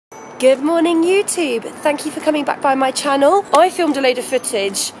Good morning YouTube, thank you for coming back by my channel. I filmed a load of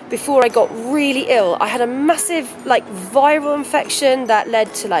footage before I got really ill. I had a massive viral infection that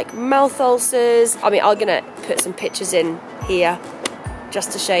led to mouth ulcers. I mean, I'm gonna put some pictures in here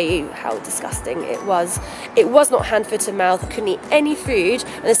just to show you how disgusting it was. It was not hand, foot and mouth. I couldn't eat any food,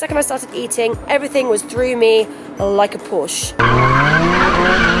 and the second I started eating, everything was through me like a Porsche.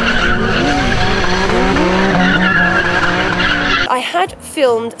 I had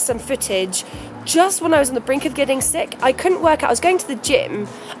filmed some footage just when I was on the brink of getting sick. I couldn't work out. I was going to the gym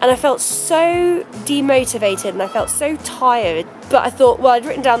and I felt so demotivated and I felt so tired. But I thought, well, I'd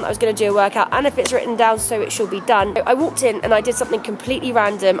written down that I was going to do a workout, and if it's written down, so it shall be done. I walked in and I did something completely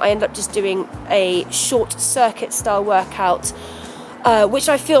random. I ended up just doing a short circuit style workout, which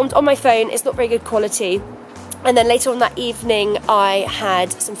I filmed on my phone. It's not very good quality. And then later on that evening, I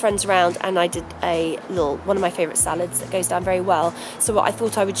had some friends around and I did one of my favourite salads that goes down very well. So I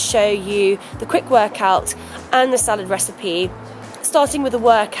thought I would show you the quick workout and the salad recipe. Starting with the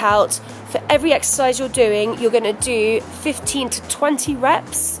workout, for every exercise you're doing, you're going to do 15 to 20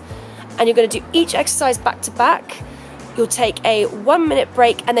 reps, and you're going to do each exercise back to back. You'll take a 1 minute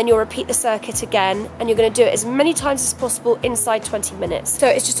break and then you'll repeat the circuit again, and you're going to do it as many times as possible inside 20 minutes. So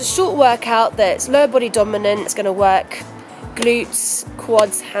it's just a short workout that's lower body dominant. It's going to work glutes,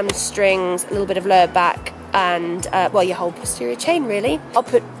 quads, hamstrings, a little bit of lower back, and well, your whole posterior chain really. I'll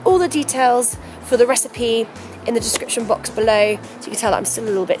put all the details for the recipe in the description box below, so you can tell that I'm still a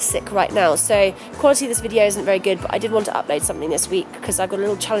little bit sick right now. So quality of this video isn't very good, but I did want to upload something this week because I've got a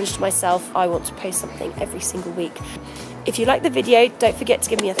little challenge to myself. I want to post something every single week. If you like the video, don't forget to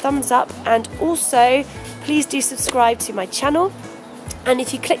give me a thumbs up, and also please do subscribe to my channel. And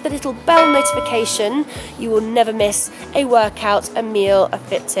if you click the little bell notification, you will never miss a workout, a meal, a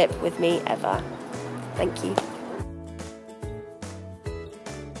fit tip with me ever. Thank you.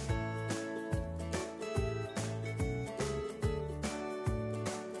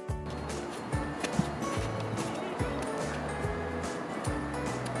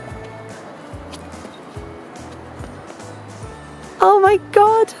 Oh my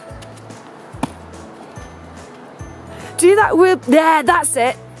God. Do that with, there, that's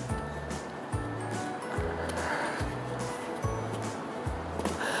it.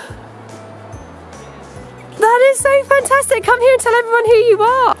 That is so fantastic. Come here and tell everyone who you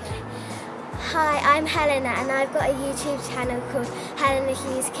are. Hi, I'm Helena and I've got a YouTube channel called Helena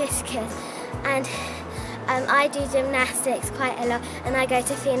Hughes Kiss Kiss, and I do gymnastics quite a lot, and I go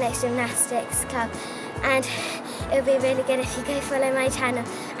to Phoenix Gymnastics Club, and it would be really good if you go follow my channel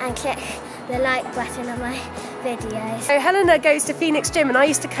and click the like button on my videos. So Helena goes to Phoenix Gym, and I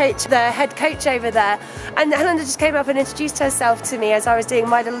used to coach the head coach over there, and Helena just came up and introduced herself to me as I was doing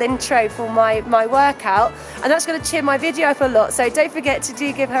my little intro for my workout, and that's going to cheer my video up a lot. So don't forget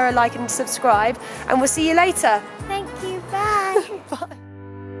to give her a like and subscribe, and we'll see you later. Thank you, bye. Bye.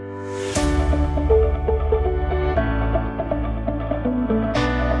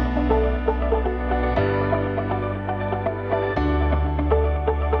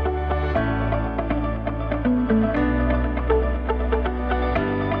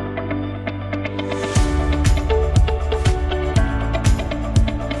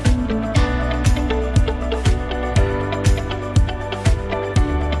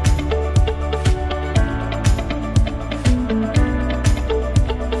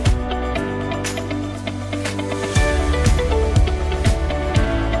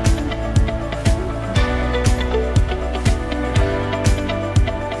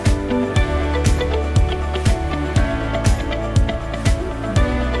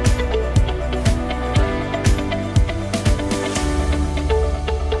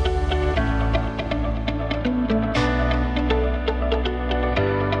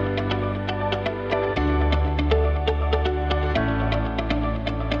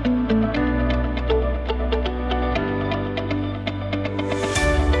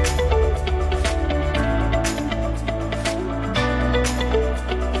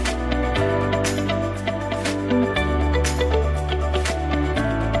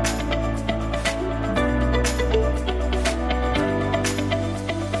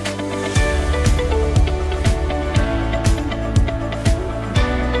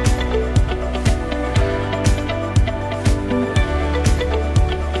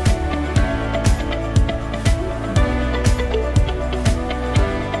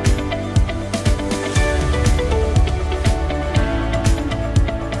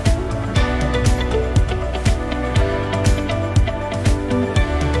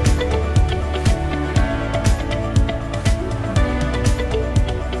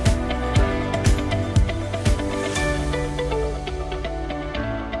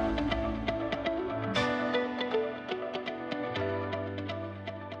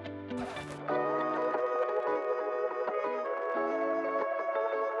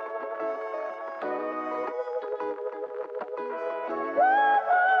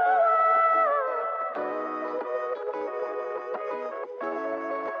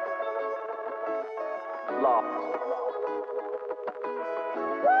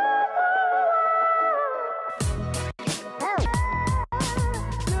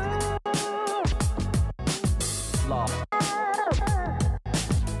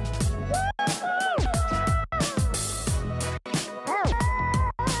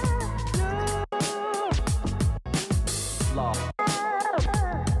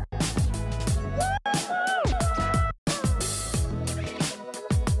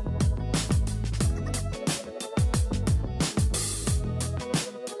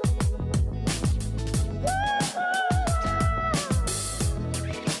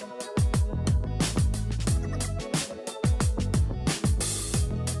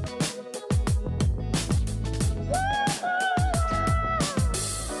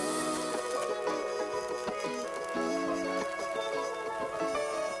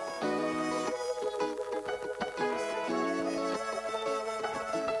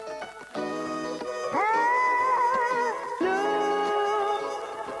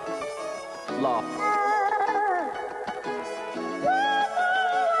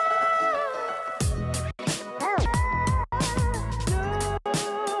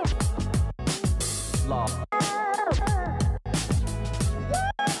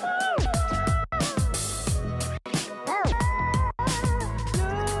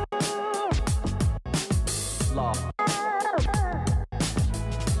 laugh.